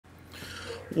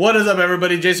What is up,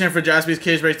 everybody? Jason here for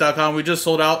JaspysCaseBreaks.com. We just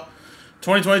sold out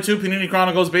 2022 Panini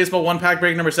Chronicles Baseball 1-pack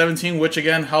break number 17, which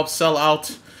again helps sell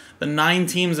out the 9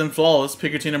 teams in Flawless.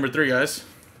 Pick your team number 3, guys.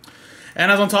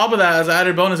 And as on top of that, as an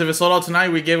added bonus, if it sold out tonight,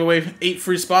 we gave away 8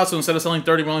 free spots. So instead of selling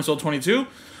 30, we only sold 22.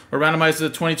 We're randomized to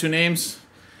 22 names.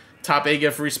 Top 8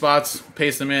 get free spots.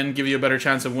 Paste them in. Give you a better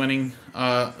chance of winning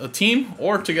a team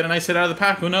or to get a nice hit out of the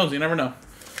pack. Who knows? You never know.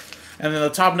 And then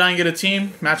the top 9 get a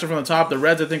team. Match up from the top. The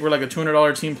Reds, I think, were like a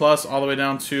 $200 team plus all the way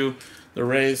down to the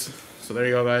Rays. So there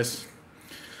you go, guys.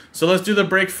 So let's do the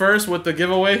break first with the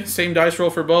giveaway. Same dice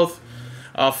roll for both.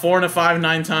 4 and a 5,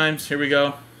 9 times. Here we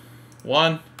go.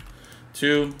 1,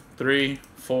 2, 3,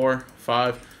 4,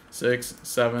 5, 6,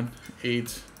 7,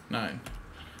 8, 9.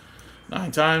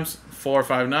 9 times. 4,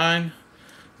 5, 9.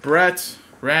 Brett,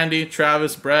 Randy,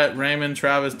 Travis, Brett, Raymond,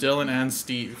 Travis, Dylan, and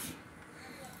Steve.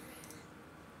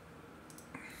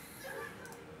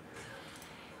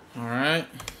 All right.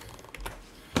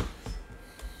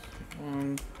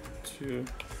 1, 2,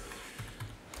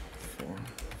 4,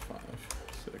 5,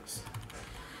 6,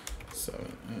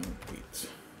 7, and 8.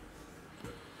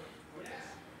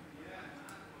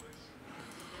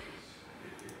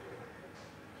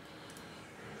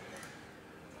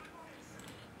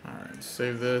 All right,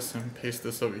 save this and paste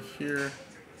this over here.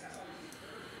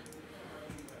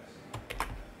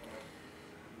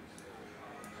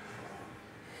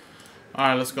 All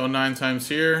right, let's go 9 times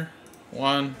here.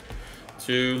 1,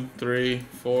 2, 3,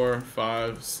 4,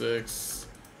 5, 6,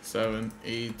 7,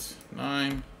 8,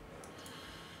 9.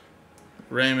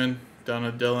 Raymond down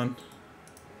to Dylan.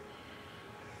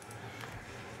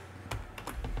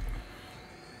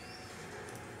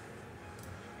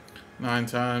 Nine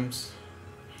times.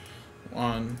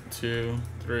 1, 2,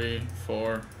 3,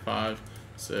 4, 5,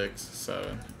 6,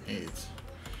 7, 8,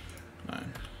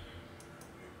 9.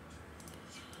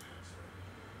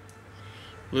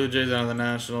 Blue Jays down to the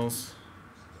Nationals.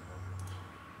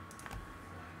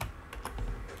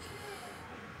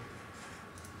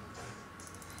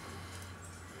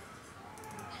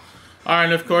 Alright,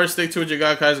 and of course, stick to what you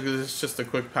got, guys, because it's just a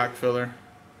quick pack filler.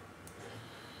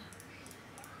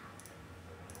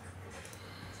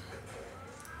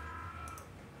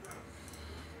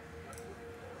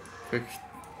 Quick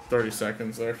 30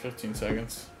 seconds there, 15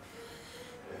 seconds.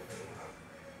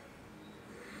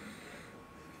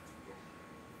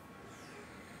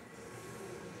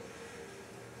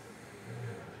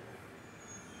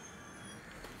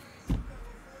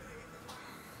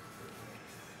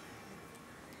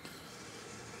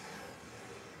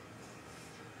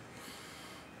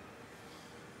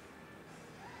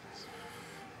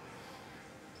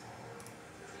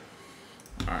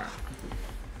 All right,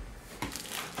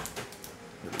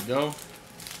 here we go.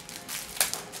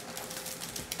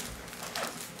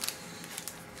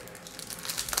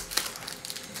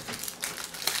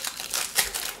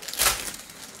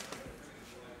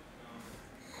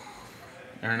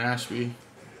 Aaron Ashby.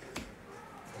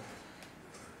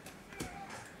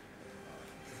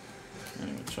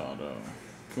 Machado.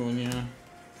 Cunha.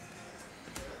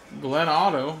 Glenn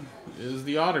Otto is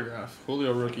the autograph.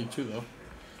 Julio rookie too, though.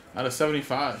 Out of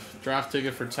 75. Draft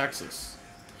ticket for Texas.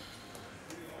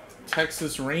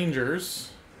 Texas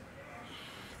Rangers.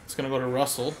 It's going to go to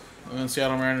Russell. And then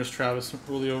Seattle Mariners, Travis,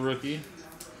 Julio rookie.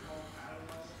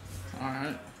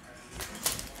 Alright.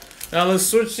 Now let's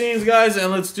switch teams, guys,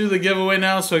 and let's do the giveaway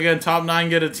now. So again, top 9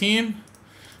 get a team.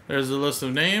 There's a list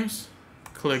of names.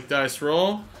 Click dice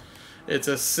roll. It's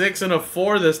a 6 and a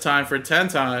 4 this time for 10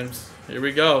 times. Here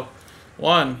we go.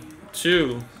 1,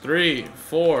 2, 3,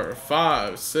 4,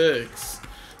 5, 6,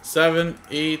 7,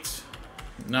 8,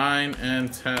 9,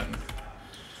 and 10.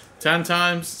 10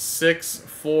 times. 6,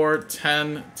 4,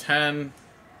 10, 10.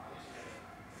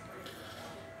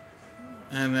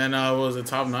 And then what was it,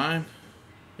 top 9?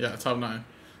 Yeah, top 9.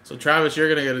 So Travis, you're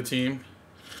gonna get a team.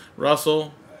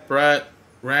 Russell, Brett,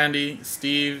 Randy,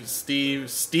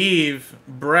 Steve,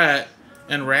 Brett,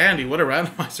 and Randy. What a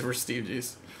randomizer for Steve,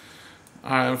 jeez.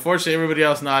 Alright, unfortunately, everybody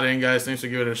else not in, guys. Thanks for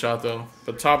giving it a shot, though.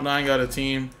 But top 9 got a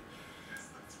team.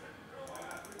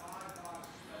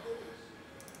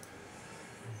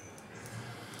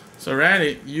 So,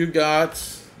 Randy, you got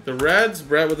the Reds,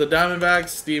 Brett with the Diamondbacks,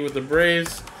 Steve with the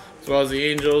Braves, as well as the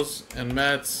Angels and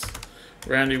Mets.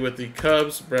 Randy with the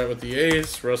Cubs, Brett with the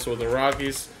A's, Russell with the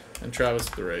Rockies, and Travis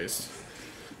with the Rays.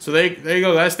 So there you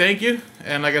go, guys. Thank you.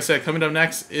 And like I said, coming up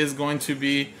next is going to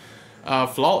be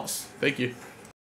Flawless. Thank you.